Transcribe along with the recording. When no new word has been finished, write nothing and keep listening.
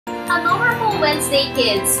A numberful Wednesday,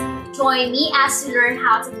 kids. Join me as we learn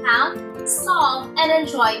how to count, solve, and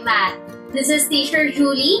enjoy math. This is Teacher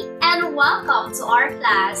Julie, and welcome to our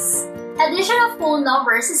class. Addition of whole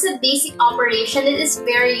numbers is a basic operation that is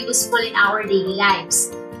very useful in our daily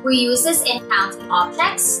lives. We use this in counting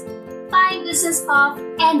objects, buying goods and stuff,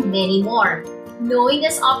 and many more. Knowing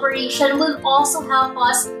this operation will also help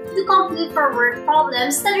us to complete our word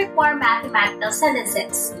problems that require mathematical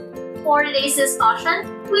sentences. For today's discussion,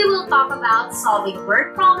 we will talk about solving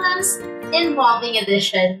word problems involving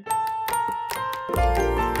addition.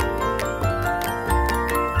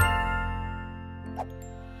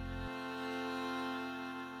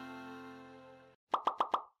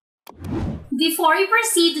 Before we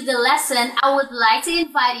proceed to the lesson, I would like to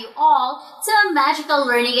invite you all to a magical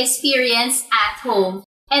learning experience at home.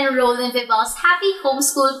 Enroll in Vibal's Happy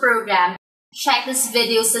Homeschool program. Check this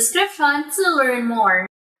video's description to learn more.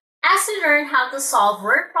 As we learn how to solve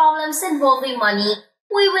word problems involving money,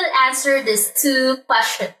 we will answer these two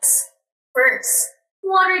questions. First,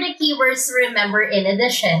 what are the keywords to remember in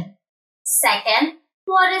addition? Second,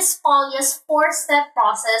 what is Polya's four-step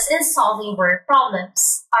process in solving word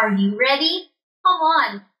problems? Are you ready? Come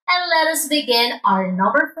on, and let us begin our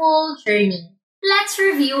numberful journey. Let's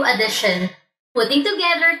review addition. Putting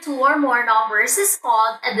together two or more numbers is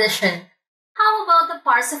called addition. How about the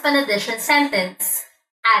parts of an addition sentence?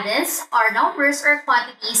 Addends are numbers or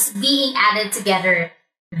quantities being added together.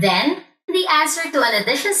 Then, the answer to an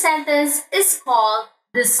addition sentence is called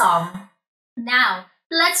the sum. Now,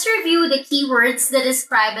 let's review the keywords that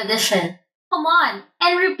describe addition. Come on,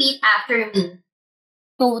 and repeat after me.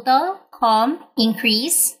 Total,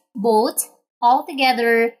 increase, both,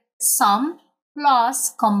 altogether, sum,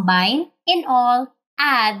 plus, combine, in all,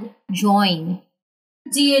 add, join.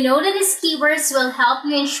 Do you know that these keywords will help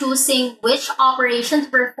you in choosing which operation to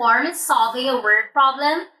perform in solving a word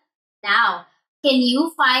problem? Now, can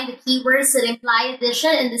you find the keywords that imply addition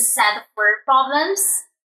in this set of word problems?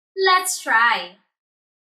 Let's try.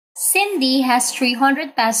 Cindy has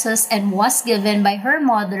 300 pesos and was given by her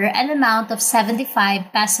mother an amount of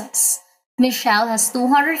 75 pesos. Michelle has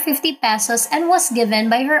 250 pesos and was given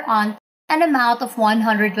by her aunt an amount of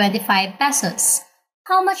 125 pesos.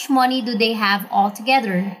 How much money do they have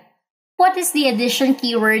altogether? What is the addition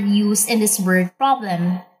keyword used in this word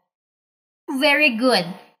problem? Very good.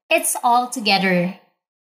 It's altogether.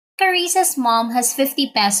 Carissa's mom has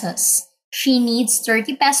 50 pesos. She needs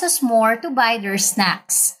 30 pesos more to buy their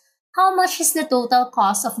snacks. How much is the total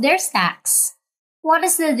cost of their snacks? What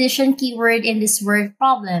is the addition keyword in this word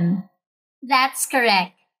problem? That's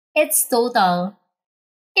correct. It's total.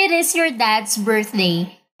 It is your dad's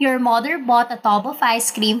birthday. Your mother bought a tub of ice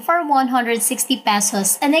cream for 160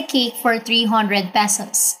 pesos and a cake for 300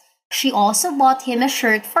 pesos. She also bought him a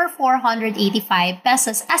shirt for 485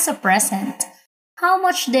 pesos as a present. How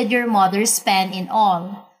much did your mother spend in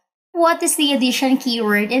all? What is the addition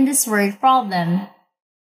keyword in this word problem?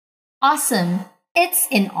 Awesome! It's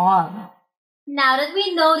in all. Now that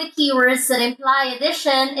we know the keywords that imply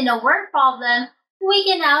addition in a word problem, we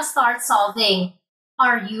can now start solving.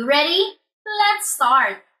 Are you ready? Let's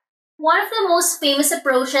start. One of the most famous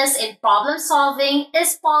approaches in problem solving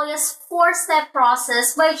is Polya's four-step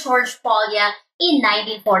process by George Polya in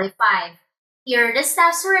 1945. Here are the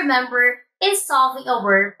steps to remember in solving a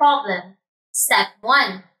word problem. Step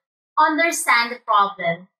 1. Understand the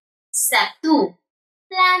problem. Step 2.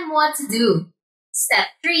 Plan what to do. Step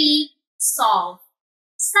 3. Solve.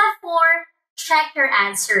 Step 4. Check your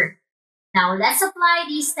answer. Now let's apply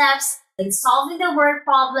these steps in solving the word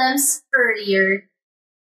problems earlier.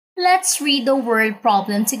 Let's read the word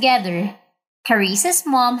problem together. Carissa's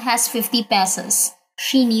mom has 50 pesos.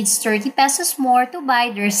 She needs 30 pesos more to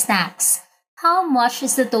buy their snacks. How much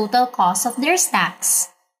is the total cost of their snacks?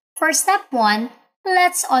 For step 1,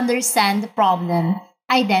 let's understand the problem.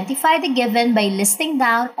 Identify the given by listing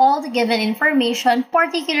down all the given information,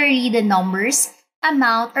 particularly the numbers,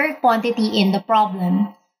 amount, or quantity in the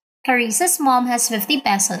problem. Carissa's mom has 50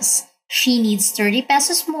 pesos. She needs 30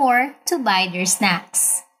 pesos more to buy their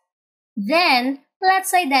snacks. Then,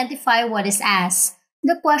 let's identify what is asked.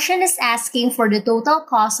 The question is asking for the total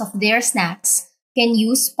cost of their snacks. Can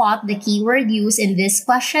you spot the keyword used in this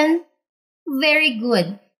question? Very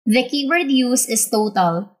good. The keyword used is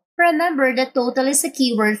total. Remember that total is a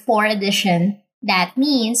keyword for addition. That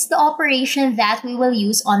means the operation that we will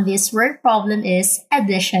use on this word problem is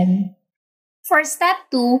addition. For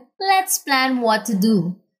step 2, let's plan what to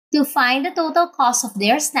do. To find the total cost of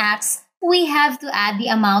their snacks, we have to add the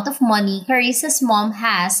amount of money Carissa's mom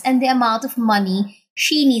has and the amount of money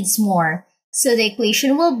she needs more. So the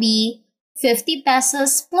equation will be 50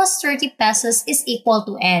 pesos plus 30 pesos is equal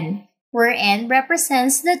to N, where N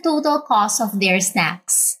represents the total cost of their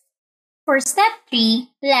snacks. For step 3,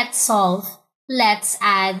 let's solve. Let's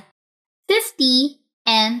add 50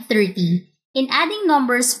 and 30. In adding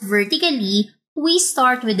numbers vertically, we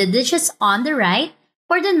start with the digits on the right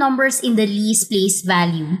or the numbers in the least place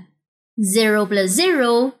value. 0 plus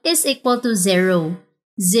 0 is equal to 0.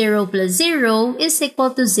 0 plus 0 is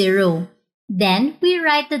equal to 0. Then we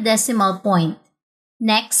write the decimal point.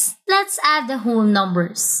 Next, let's add the whole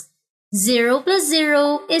numbers. 0 plus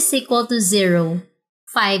 0 is equal to 0.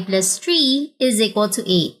 5 plus 3 is equal to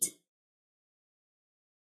 8.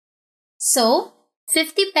 So,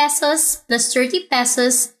 50 pesos plus 30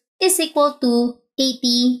 pesos is equal to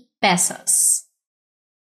 80 pesos.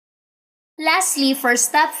 Lastly, for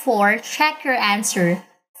step 4, check your answer.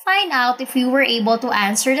 Find out if you were able to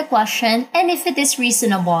answer the question and if it is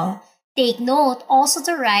reasonable. Take note also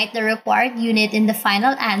to write the required unit in the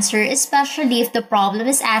final answer, especially if the problem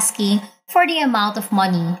is asking for the amount of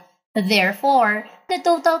money. Therefore, the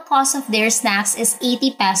total cost of their snacks is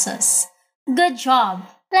 80 pesos. Good job!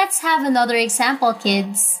 Let's have another example,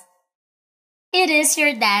 kids. It is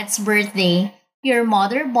your dad's birthday. Your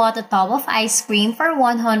mother bought a tub of ice cream for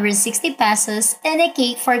 160 pesos and a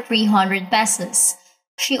cake for 300 pesos.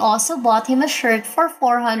 She also bought him a shirt for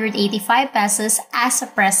 485 pesos as a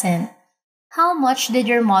present. How much did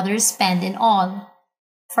your mother spend in all?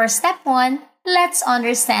 For step 1, let's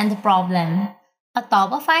understand the problem. A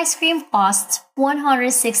tub of ice cream costs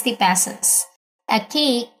 160 pesos. A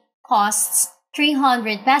cake costs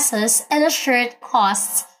 300 pesos and a shirt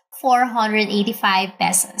costs 485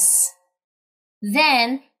 pesos.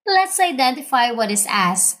 Then, let's identify what is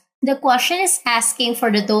asked. The question is asking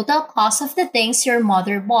for the total cost of the things your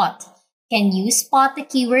mother bought. Can you spot the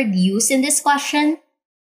keyword used in this question?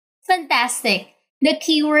 Fantastic! The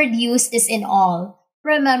keyword used is in all.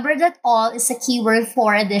 Remember that all is a keyword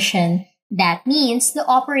for addition. That means the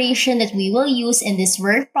operation that we will use in this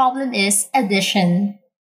word problem is addition.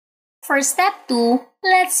 For step 2,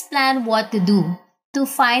 let's plan what to do. To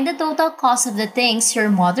find the total cost of the things your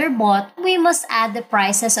mother bought, we must add the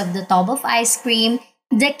prices of the tub of ice cream,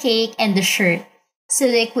 the cake, and the shirt. So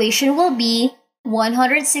the equation will be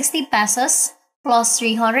 160 pesos plus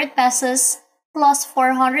 300 pesos plus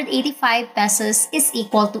 485 pesos is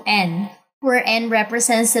equal to N, where N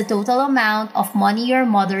represents the total amount of money your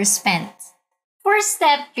mother spent. For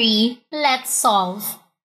step 3, let's solve.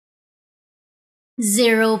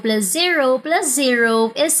 0 plus 0 plus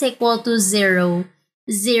 0 is equal to 0.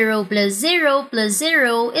 0 plus 0 plus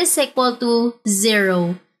 0 is equal to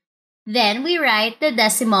 0. Then we write the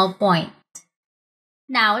decimal point.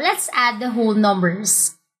 Now let's add the whole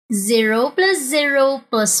numbers. 0 plus 0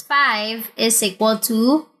 plus 5 is equal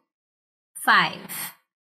to 5.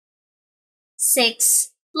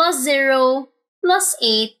 6 plus 0 plus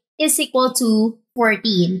 8 is equal to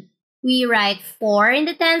 14. We write 4 in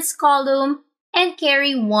the tens column and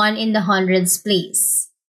carry 1 in the hundreds place.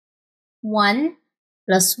 1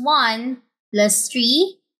 plus 1 plus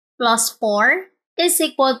 3 plus 4 is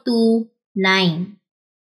equal to 9.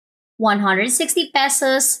 160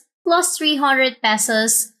 pesos plus 300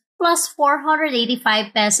 pesos plus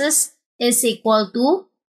 485 pesos is equal to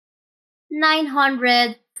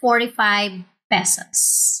 945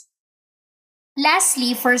 pesos.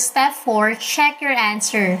 Lastly, for step 4, check your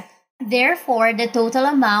answer. Therefore, the total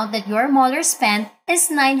amount that your mother spent is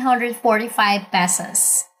 945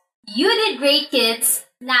 pesos. You did great, kids!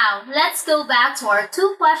 Now, let's go back to our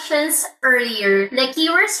 2 questions earlier. The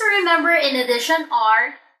keywords to remember in addition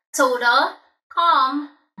are total,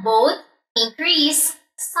 both, increase,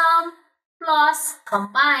 sum, plus,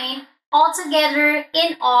 combine, altogether,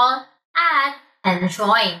 in all, add, and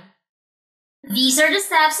join. These are the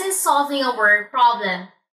steps in solving a word problem.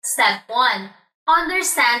 Step 1.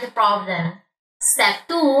 Understand the problem. Step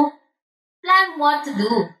 2. Plan what to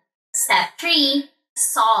do. Step 3.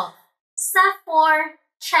 Solve. Step 4.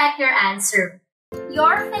 Check your answer.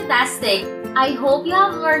 You're fantastic! I hope you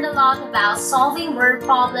have learned a lot about solving word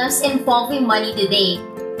problems involving money today.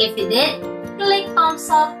 If you did, click thumbs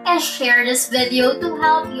up and share this video to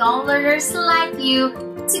help young learners like you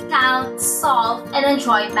to count, solve, and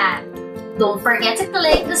enjoy math. Don't forget to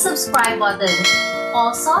click the subscribe button.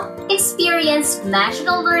 Also, experience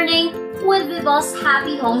magical learning with Vibal's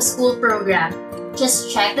Happy Homeschool program.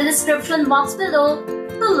 Just check the description box below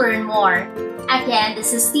to learn more. Again,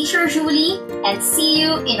 this is Teacher Julie, and see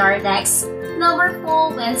you in our next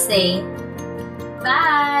Numberful Wednesday.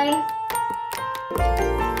 Bye!